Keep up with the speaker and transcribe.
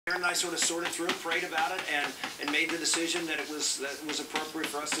And I sort of sorted through, prayed about it, and made the decision that it was appropriate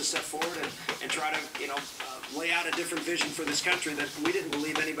for us to step forward and try to lay out a different vision for this country that we didn't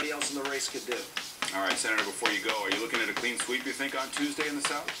believe anybody else in the race could do. All right, Senator, before you go, are you looking at a clean sweep, you think, on Tuesday in the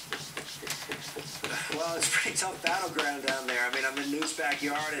South? Well, it's a pretty tough battleground down there. I mean, I'm in Newt's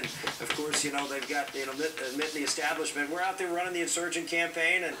backyard, and of course, they've got, Mitt the establishment. We're out there running the insurgent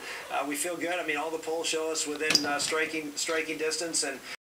campaign, and we feel good. I mean, all the polls show us within striking distance, and